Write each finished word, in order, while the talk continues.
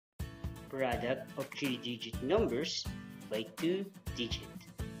Product of 3-digit numbers by 2-digit.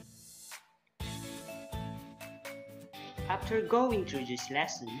 After going through this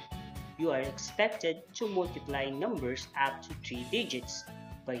lesson, you are expected to multiply numbers up to 3 digits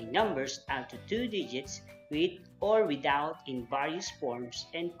by numbers up to 2 digits with or without in various forms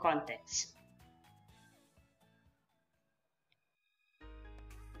and contexts.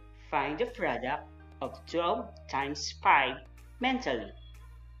 Find the product of 12 times 5 mentally.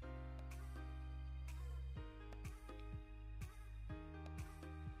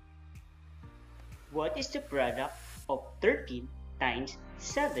 What is the product of 13 times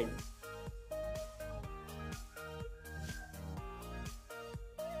 7?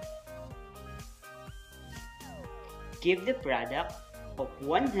 Give the product of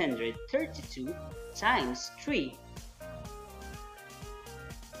 132 times 3.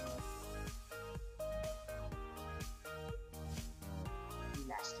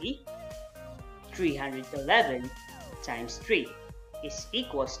 Lastly, 311 times 3 is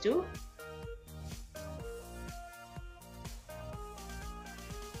equals to .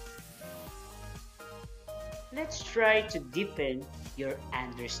 Let's try to deepen your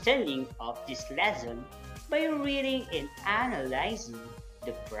understanding of this lesson by reading and analyzing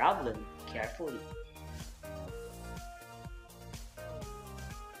the problem carefully.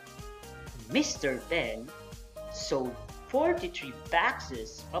 Mr. Ben sold 43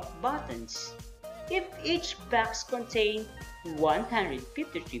 boxes of buttons. If each box contained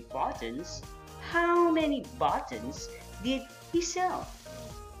 153 buttons, how many buttons did he sell?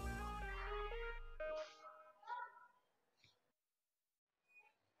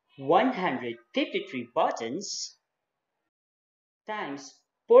 $153 buttons times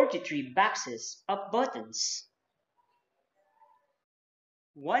 43 boxes of buttons.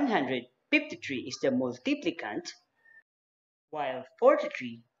 153 is the multiplicand, while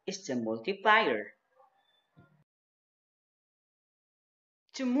 43 is the multiplier.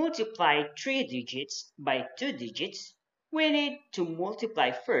 To multiply 3 digits by 2 digits, we need to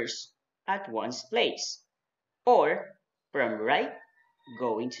multiply first at ones place, or from right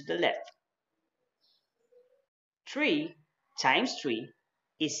going to the left. 3 times 3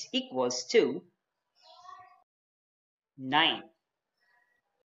 is equals to 9.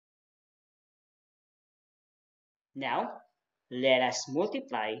 Now, let us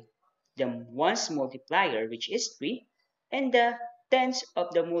multiply the ones multiplier, which is 3, and the tens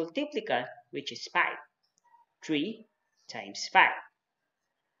of the multiplicand, which is 5. 3 times 5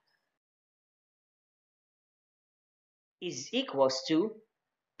 is equals to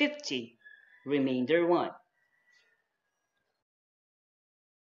 50, remainder 1.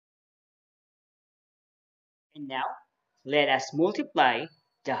 And now, let us multiply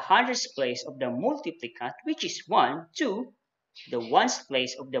the hundreds place of the multiplicand, which is 1, to the ones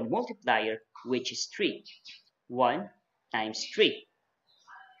place of the multiplier, which is 3. 1 times 3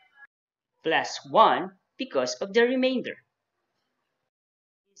 plus 1 because of the remainder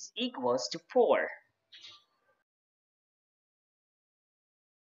is equals to 4.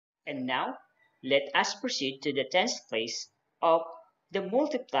 And now, let us proceed to the tens place of the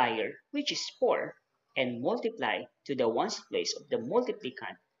multiplier, which is 4, and multiply to the ones place of the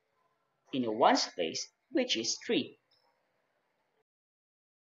multiplicand in a ones place, which is 3.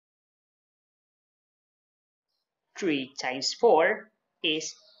 3 times 4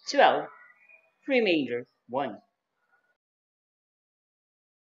 is 12, remainder 1.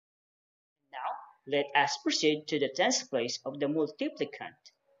 Now, let us proceed to the tens place of the multiplicand,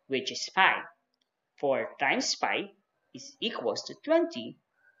 which is 5. 4 times 5 is equals to 20,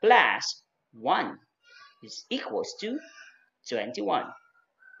 plus 1 is equals to 21,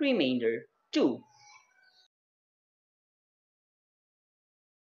 remainder 2.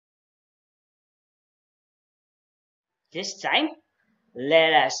 This time,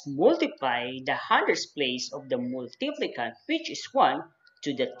 let us multiply the hundreds place of the multiplicand, which is 1,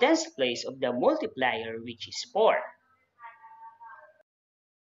 to the tens place of the multiplier, which is 4.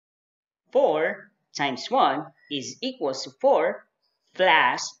 4 times 1 is equals to 4,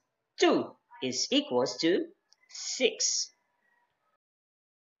 plus 2 is equals to 6.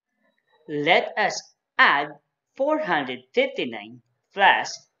 Let us add 459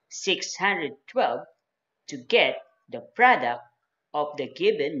 plus 612 to get the product of the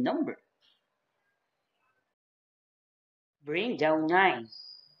given number. Bring down 9.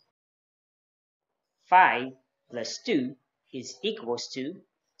 5 plus 2 is equals to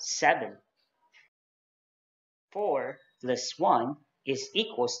 7. 4 plus 1 is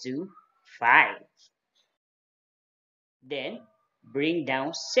equals to 5. Then bring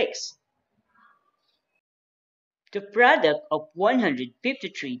down 6. The product of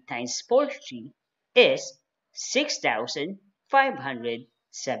 153 times 43 is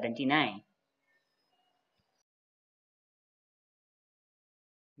 6,579.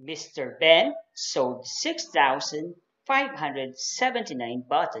 Mr. Ben sold 6,579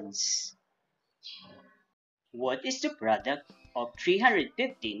 buttons. What is the product of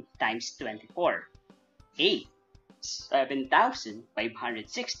 315 times 24? A.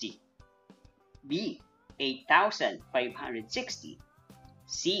 7,560. B. 8,560.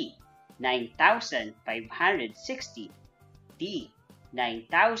 C. 9,560. D.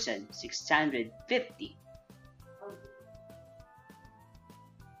 9,650.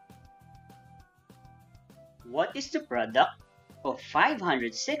 What is the product of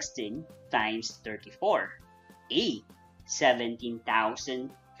 516 times 34? A.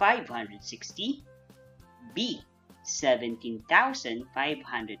 17,560. B.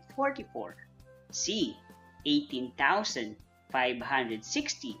 17,544. C.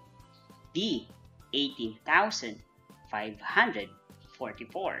 18,560. D.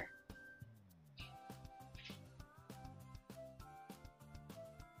 18,544.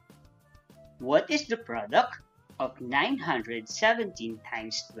 What is the product of 917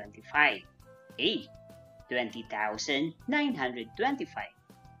 times 25? A. 20,925.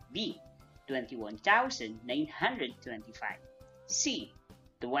 B. 21,925. C.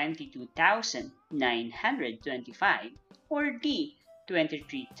 22,925. Or D.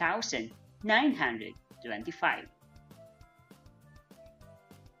 23,925.